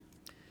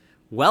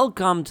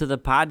Welcome to the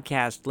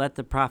podcast, Let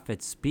the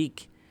Prophets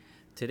Speak.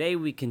 Today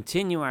we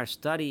continue our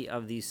study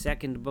of the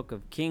second book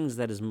of Kings,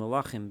 that is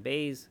Melachim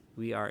Beis.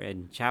 We are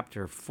in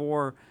chapter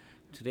 4.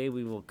 Today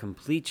we will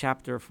complete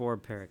chapter 4,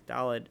 Perek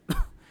Daled.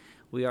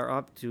 We are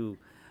up to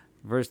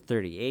verse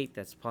 38,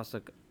 that's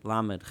Pasuk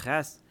Lamed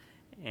Ches,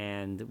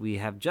 and we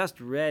have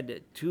just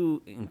read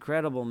two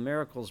incredible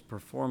miracles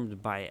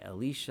performed by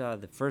Elisha.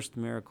 The first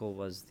miracle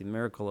was the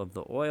miracle of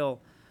the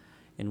oil,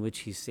 in which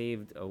he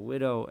saved a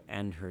widow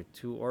and her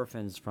two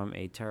orphans from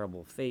a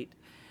terrible fate.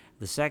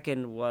 The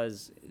second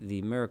was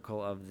the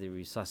miracle of the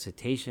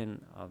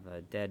resuscitation of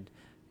a dead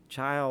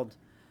child,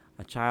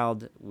 a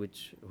child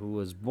who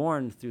was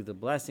born through the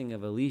blessing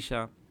of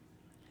Elisha.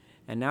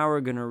 And now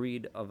we're going to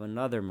read of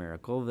another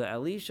miracle, the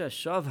Elisha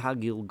Shav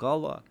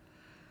HaGilgala.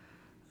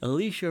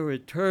 Elisha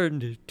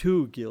returned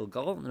to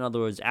Gilgal. In other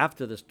words,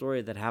 after the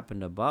story that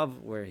happened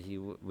above,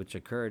 which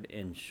occurred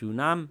in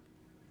Shunam,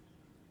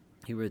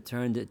 he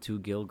returned to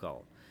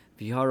Gilgal.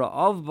 Vihara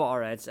of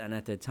Baaretz, and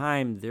at the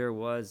time there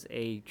was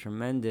a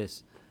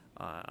tremendous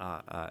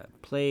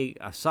plague,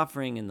 a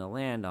suffering in the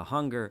land, a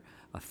hunger,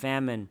 a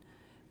famine.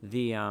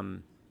 The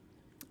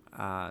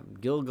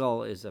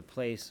Gilgal is a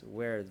place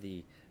where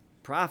the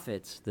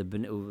prophets, the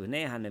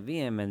Bnei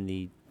HaNeviim, and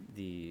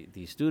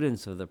the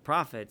students of the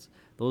prophets,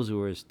 those who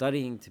were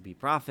studying to be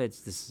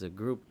prophets, this is a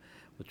group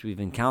which we've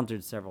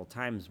encountered several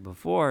times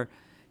before.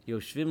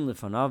 Yoshvim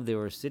Lefanav, they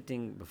were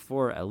sitting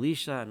before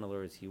Elisha. In other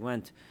words, he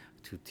went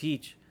to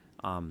teach,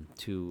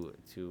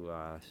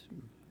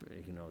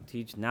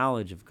 teach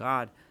knowledge of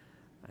God,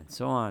 and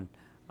so on.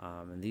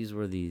 And these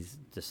were these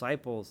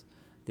disciples.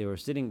 They were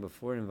sitting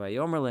before him.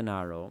 Vayomer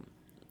Lenaro,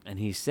 and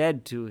he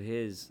said to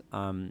his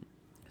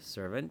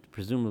servant,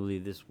 presumably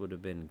this would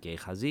have been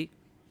Gehazi,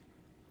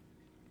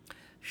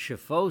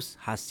 Shefos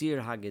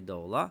Hasir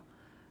Hagedola.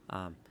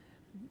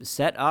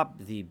 Set up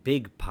the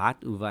big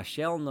pot,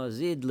 uvashel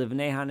nozid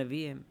livnei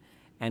hanavim,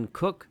 and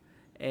cook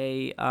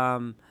a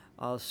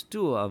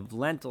stew of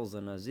lentils.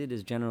 And nozid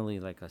is generally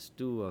like a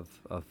stew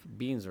of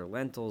beans or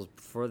lentils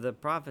for the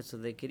prophets so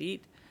they could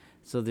eat.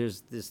 So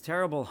there's this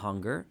terrible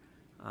hunger,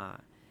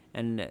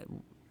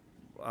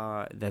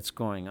 that's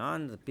going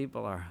on. The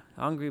people are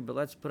hungry, but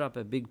let's put up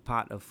a big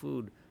pot of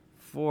food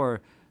for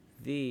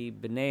the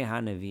Bnei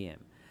Hanavim.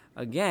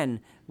 Again,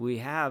 we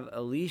have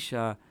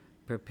Elisha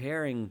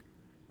preparing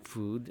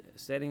food,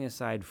 setting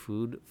aside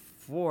food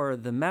for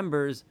the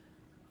members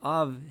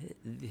of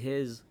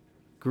his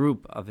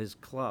group, of his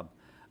club.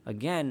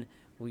 Again,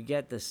 we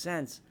get the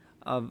sense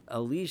of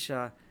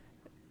Elisha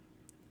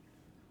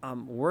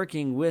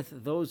working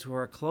with those who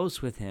are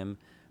close with him,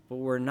 but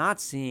we're not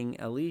seeing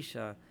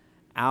Elisha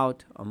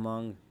out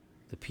among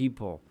the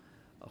people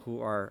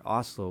who are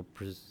also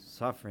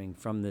suffering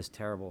from this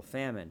terrible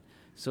famine.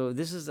 So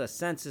this is a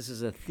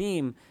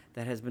theme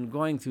that has been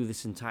going through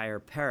this entire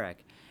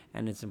perek,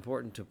 and it's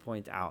important to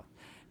point out.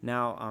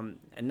 Now,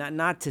 and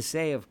not to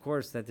say, of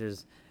course, that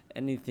there's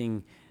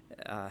anything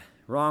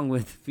wrong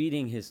with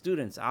feeding his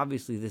students.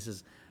 Obviously, this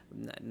is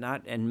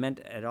not and meant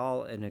at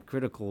all in a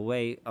critical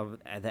way of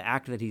the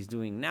act that he's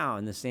doing now,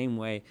 in the same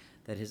way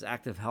that his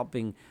act of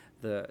helping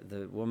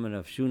the woman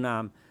of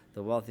Shunam,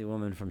 the wealthy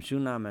woman from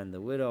Shunam, and the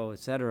widow,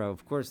 etc.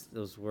 Of course,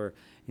 those were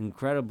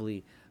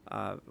incredibly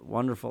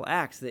wonderful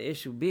acts. The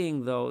issue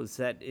being, though, is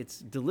that it's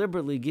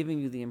deliberately giving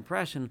you the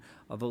impression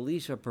of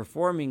Elisha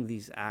performing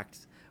these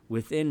acts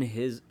within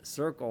his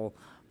circle,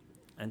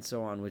 and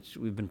so on, which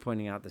we've been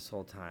pointing out this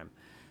whole time.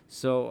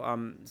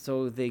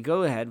 So they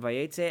go ahead.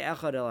 Vayetze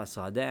echad el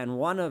asada, and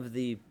one of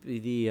the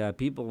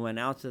people went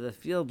out to the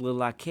field,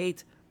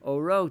 lilaket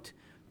orot,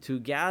 to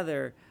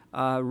gather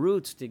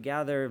roots, to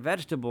gather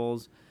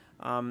vegetables,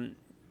 to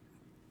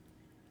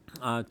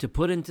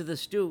put into the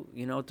stew,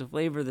 to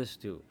flavor the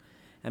stew.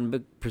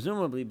 And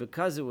presumably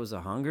because it was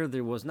a hunger,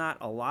 there was not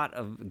a lot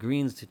of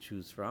greens to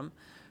choose from.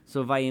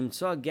 So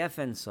vayimtza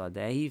gefen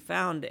sadeh, he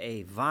found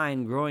a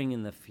vine growing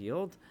in the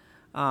field,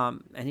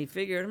 and he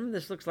figured,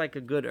 this looks like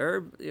a good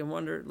herb. I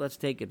wonder, let's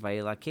take it.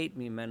 Vayilaket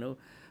mimenu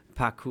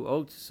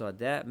pakuot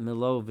sadeh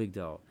milo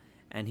vigdo,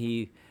 and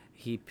he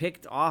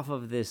picked off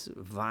of this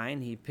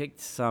vine. He picked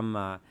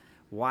some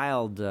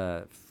wild,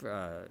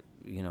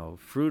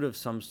 fruit of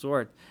some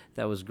sort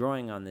that was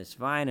growing on this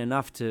vine,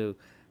 enough that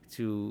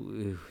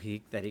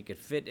he could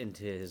fit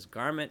into his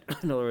garment.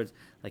 In other words,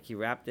 like he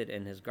wrapped it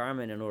in his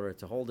garment in order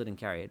to hold it and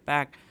carry it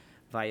back.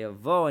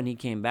 Vayavo, and he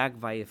came back.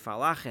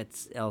 Vayifalach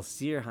et el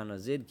sir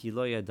hanazid ki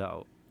lo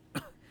yadao,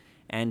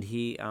 and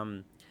he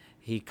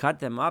cut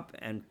them up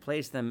and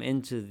placed them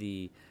into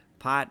the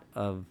pot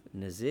of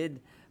nazid,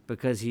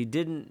 because he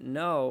didn't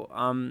know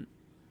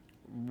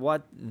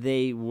what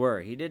they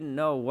were. He didn't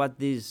know what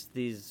these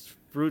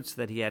fruits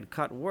that he had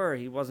cut were.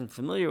 He wasn't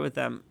familiar with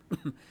them,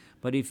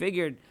 but he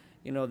figured,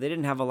 they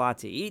didn't have a lot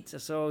to eat,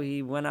 so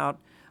he went out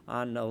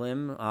on a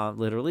limb,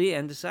 literally,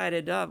 and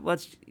decided,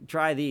 let's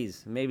try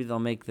these. Maybe they'll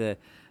make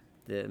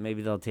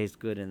maybe they'll taste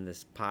good in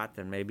this pot,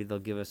 and maybe they'll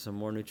give us some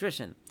more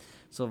nutrition.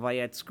 So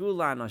vayatzku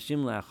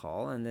la'anoshim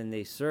le'achol, and then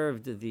they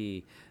served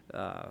the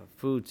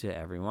food to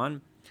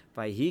everyone.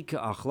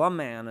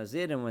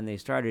 And when they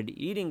started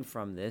eating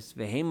from this,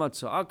 and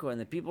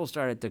the people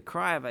started to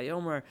cry,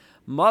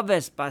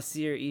 Maves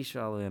basir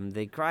ishalim.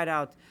 They cried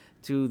out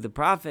to the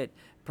prophet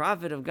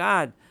of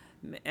God,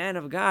 man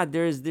of God.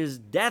 There's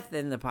death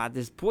in the pot.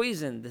 There's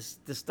poison. This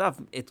stuff.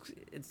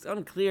 It's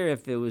unclear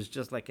if it was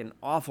just like an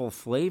awful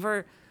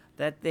flavor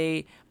that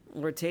they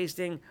were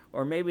tasting,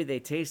 or maybe they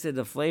tasted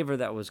the flavor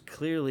that was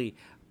clearly,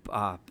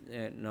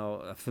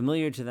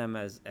 familiar to them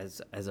as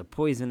a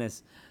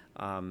poisonous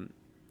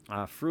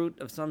fruit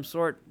of some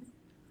sort.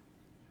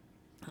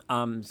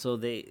 So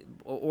they,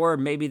 or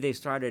maybe they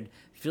started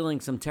feeling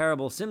some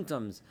terrible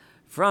symptoms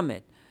from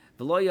it.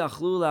 And they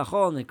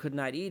could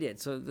not eat it.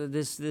 So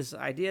this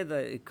idea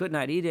that it could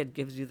not eat it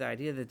gives you the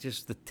idea that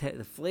just the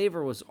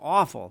flavor was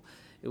awful.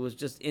 It was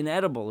just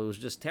inedible. It was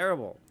just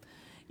terrible.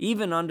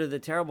 Even under the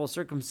terrible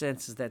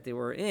circumstances that they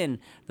were in,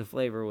 the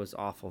flavor was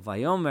awful.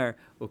 Vayomer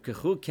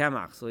ukechu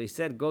kemach. So he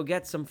said, go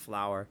get some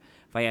flour.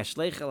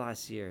 Vayashlech el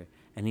hasir.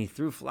 And he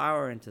threw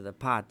flour into the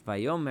pot.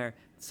 Vayomer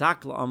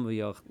tzak la'am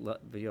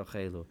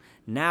v'yochelu.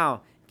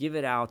 Now give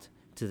it out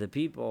to the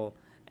people,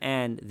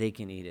 and they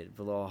can eat it.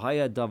 V'lo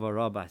haya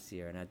davara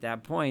basir. And at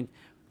that point,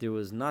 there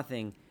was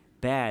nothing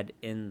bad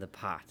in the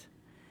pot.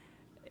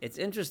 It's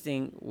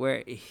interesting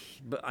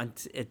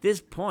but at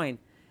this point,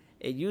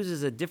 it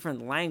uses a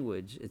different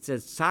language. It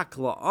says tzak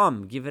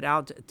la'am, give it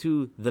out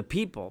to the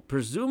people.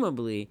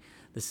 Presumably,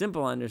 the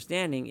simple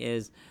understanding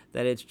is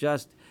that it's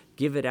just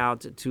give it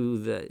out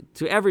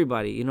to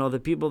everybody, the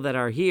people that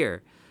are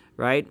here,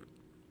 right?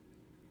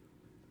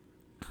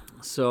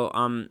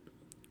 But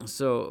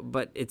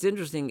it's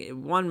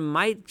interesting. One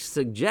might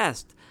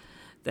suggest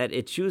that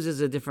it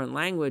chooses a different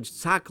language.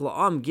 Tzak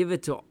la'am, give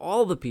it to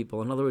all the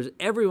people. In other words,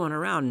 everyone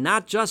around,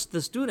 not just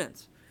the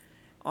students.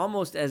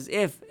 Almost as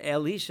if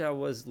Elisha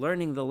was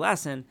learning the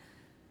lesson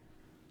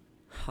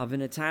of,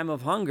 in a time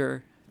of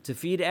hunger, to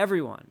feed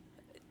everyone.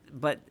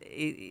 But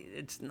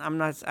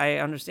I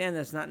understand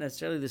that's not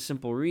necessarily the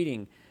simple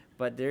reading,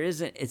 but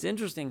it's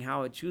interesting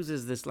how it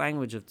chooses this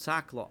language of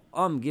tzak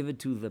la'am, give it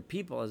to the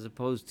people, as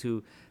opposed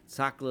to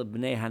tzak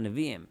b'nei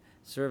hanavim,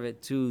 serve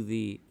it to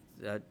the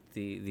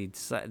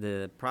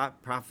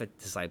prophet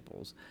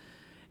disciples.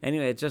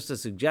 Anyway, it's just a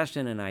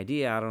suggestion, an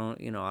idea. I don't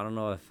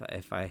know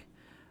if I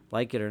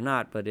like it or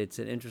not, but it's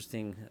an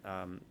interesting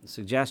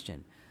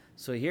suggestion.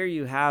 So here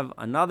you have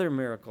another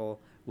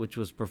miracle which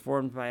was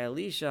performed by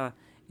Elisha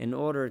in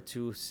order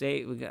to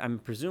say,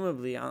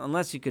 presumably,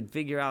 unless you could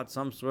figure out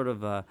some sort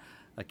of a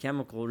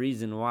chemical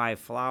reason why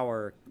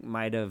flour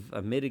might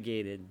have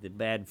mitigated the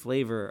bad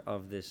flavor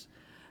of this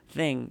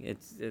thing.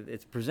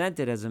 It's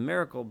presented as a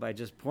miracle by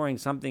just pouring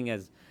something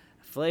as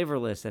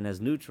flavorless and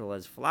as neutral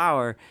as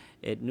flour.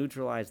 It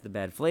neutralized the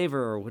bad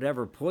flavor, or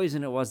whatever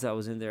poison it was that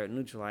was in there. It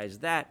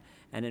neutralized that,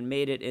 and it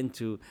made it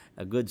into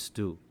a good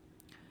stew.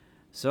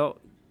 So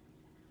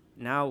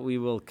now we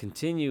will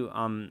continue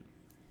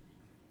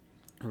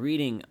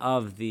reading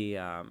of this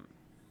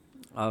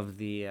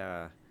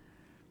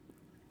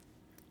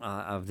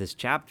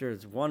chapter.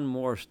 It's one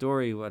more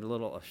story,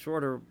 a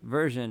shorter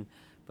version,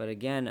 but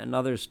again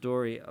another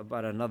story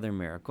about another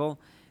miracle.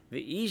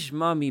 V'ish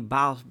mami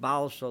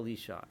Baal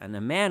Shalisha, and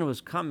a man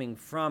was coming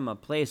from a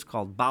place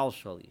called Baal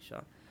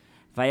Shalisha.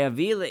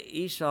 Vayavi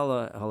le'ish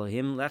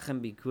Elohim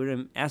lechem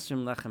bikurim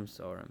esrim lechem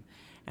sorim,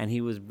 and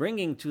he was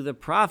bringing to the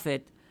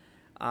prophet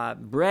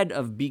bread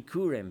of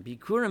bikurim.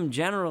 Bikurim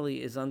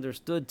generally is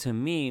understood to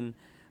mean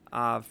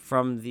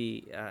from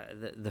the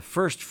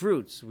first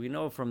fruits. We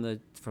know from the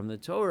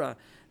Torah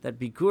that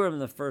bikurim,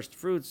 the first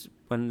fruits,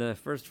 when the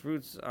first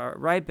fruits are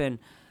ripen,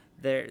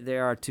 they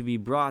are to be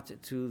brought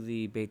to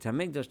the Beit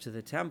HaMikdash, to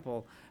the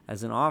temple,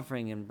 as an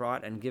offering, and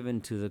brought and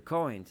given to the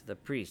Kohen, to the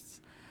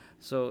priests.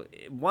 So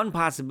one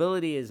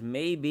possibility is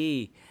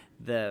maybe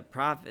the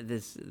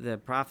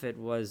prophet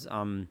was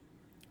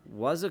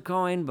a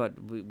Kohen,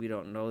 but we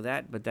don't know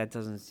that. But that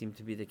doesn't seem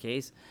to be the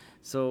case.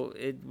 So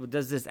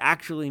does this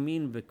actually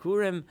mean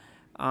bikurim?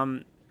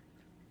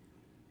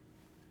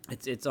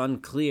 It's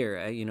unclear.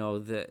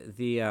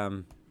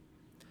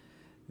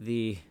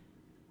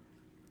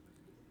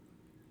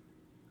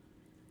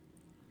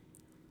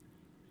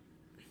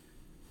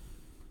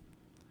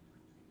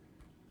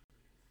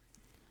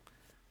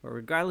 But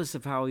regardless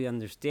of how we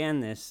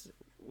understand this,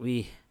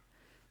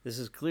 this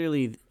is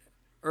clearly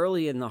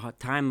early in the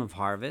time of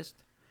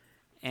harvest.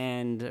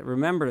 And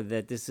remember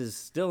that this is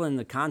still in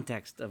the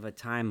context of a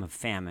time of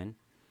famine.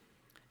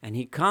 And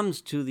he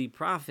comes to the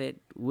prophet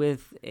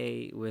with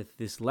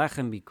this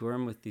lechem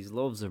bikurim, with these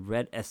loaves of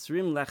bread,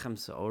 esrim lechem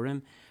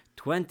seorim,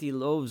 20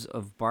 loaves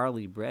of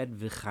barley bread,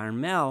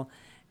 v'charmel,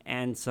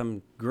 and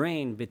some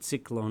grain,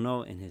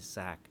 bitziklono, in his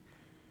sack.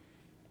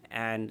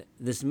 And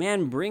this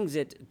man brings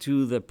it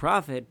to the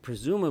prophet,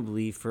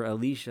 presumably for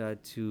Elisha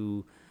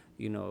to,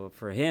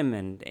 for him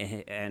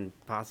and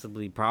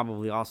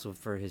probably also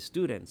for his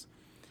students.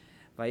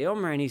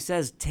 Vayomer, and he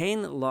says,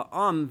 Tein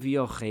la'am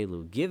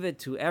v'yochelu, give it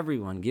to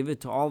everyone, give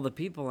it to all the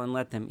people, and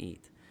let them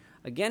eat.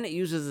 Again, it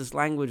uses this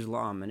language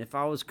la'am, and if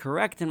I was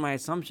correct in my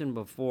assumption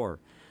before,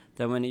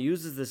 that when it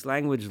uses this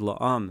language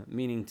la'am,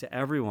 meaning to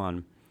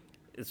everyone,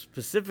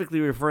 specifically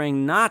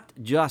referring not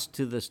just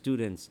to the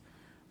students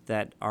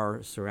that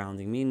are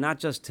surrounding me, not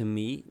just to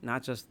me,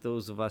 not just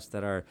those of us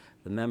that are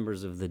the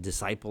members of the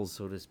disciples,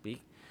 so to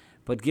speak,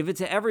 but give it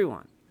to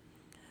everyone.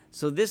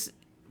 So this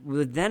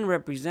would then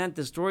represent,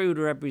 the story would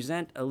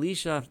represent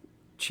Elisha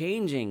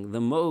changing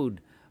the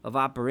mode of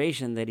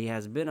operation that he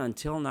has been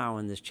until now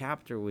in this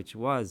chapter, which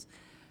was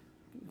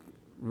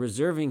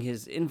reserving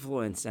his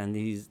influence and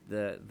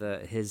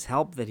his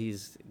help that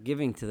he's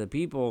giving to the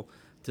people,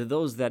 to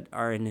those that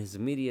are in his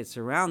immediate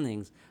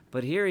surroundings.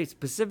 But here he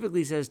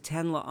specifically says,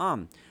 ten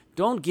la'am.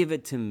 Don't give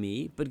it to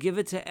me, but give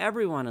it to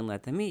everyone and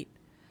let them eat.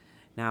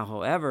 Now,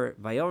 however,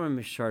 Vayomer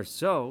Mishar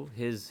So,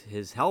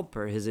 his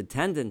helper, his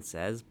attendant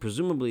says,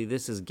 presumably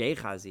this is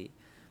Gehazi,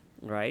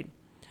 right?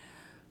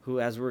 Who,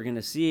 as we're going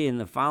to see in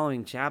the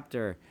following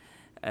chapter,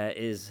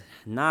 is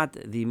not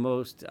the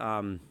most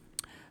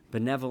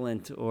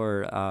benevolent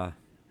or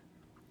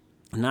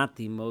not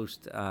the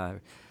most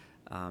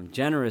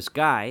generous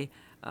guy.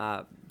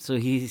 But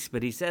he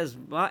says,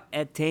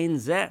 "Etain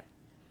zeh."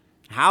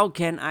 How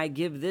can I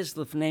give this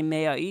lifnei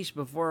mea ish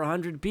before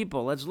 100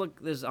 people? Let's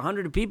look. There's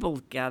 100 people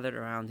gathered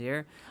around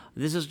here.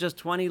 This is just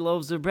 20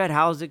 loaves of bread.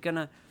 How is it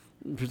gonna?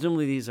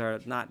 Presumably these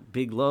are not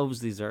big loaves.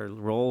 These are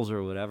rolls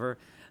or whatever,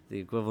 the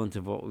equivalent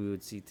of what we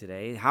would see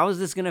today. How is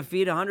this gonna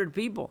feed 100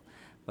 people?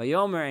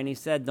 Vayomer, and he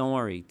said, "Don't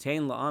worry.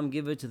 Tain la'am,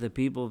 give it to the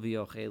people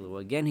v'yochelu."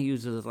 Again, he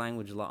uses the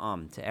language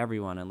la'am, to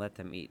everyone, and let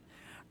them eat.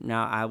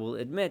 Now, I will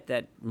admit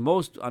that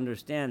most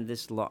understand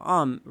this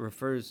la'am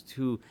refers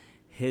to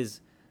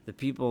the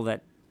people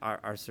that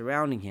are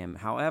surrounding him.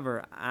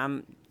 However,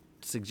 I'm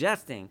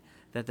suggesting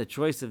that the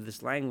choice of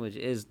this language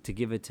is to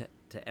give it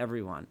to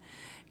everyone.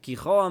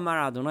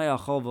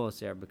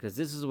 Because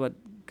this is what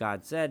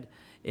God said: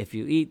 if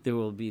you eat, there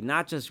will be,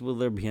 not just will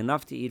there be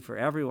enough to eat for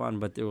everyone,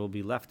 but there will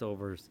be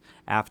leftovers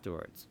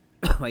afterwards.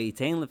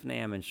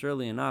 And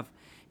surely enough,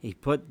 he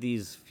put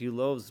these few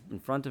loaves in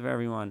front of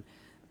everyone,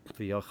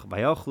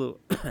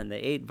 and they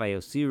ate,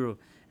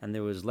 and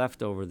there was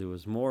leftover, there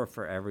was more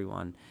for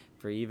everyone,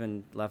 for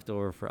even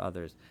leftover for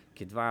others.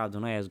 Kidvar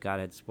Adonai, as God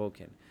had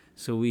spoken.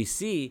 So we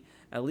see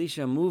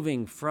Elisha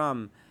moving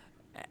from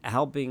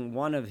helping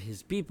one of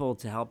his people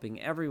to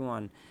helping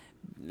everyone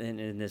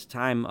in this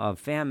time of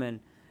famine.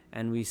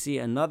 And we see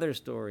another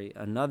story,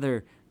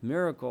 another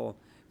miracle,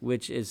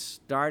 which is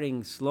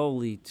starting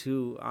slowly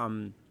to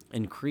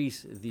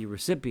increase the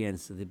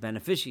recipients, the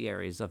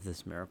beneficiaries of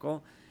this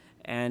miracle.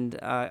 And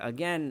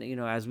again,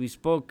 as we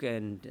spoke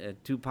in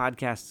 2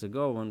 podcasts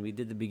ago, when we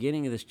did the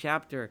beginning of this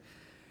chapter,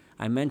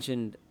 I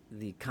mentioned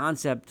the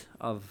concept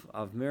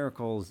of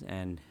miracles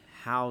and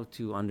how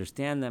to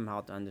understand them,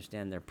 how to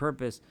understand their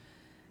purpose.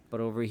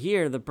 But over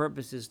here, the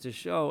purpose is to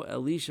show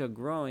Elisha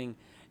growing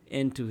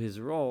into his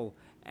role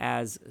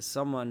as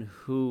someone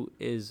who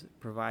is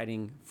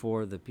providing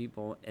for the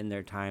people in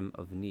their time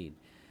of need.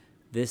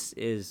 This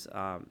is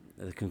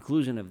the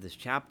conclusion of this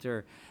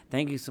chapter.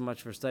 Thank you so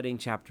much for studying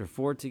chapter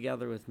 4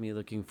 together with me.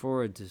 Looking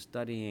forward to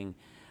studying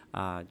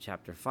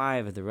chapter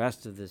 5 and the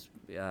rest of this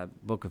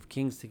book of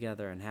Kings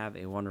together, and have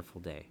a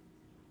wonderful day.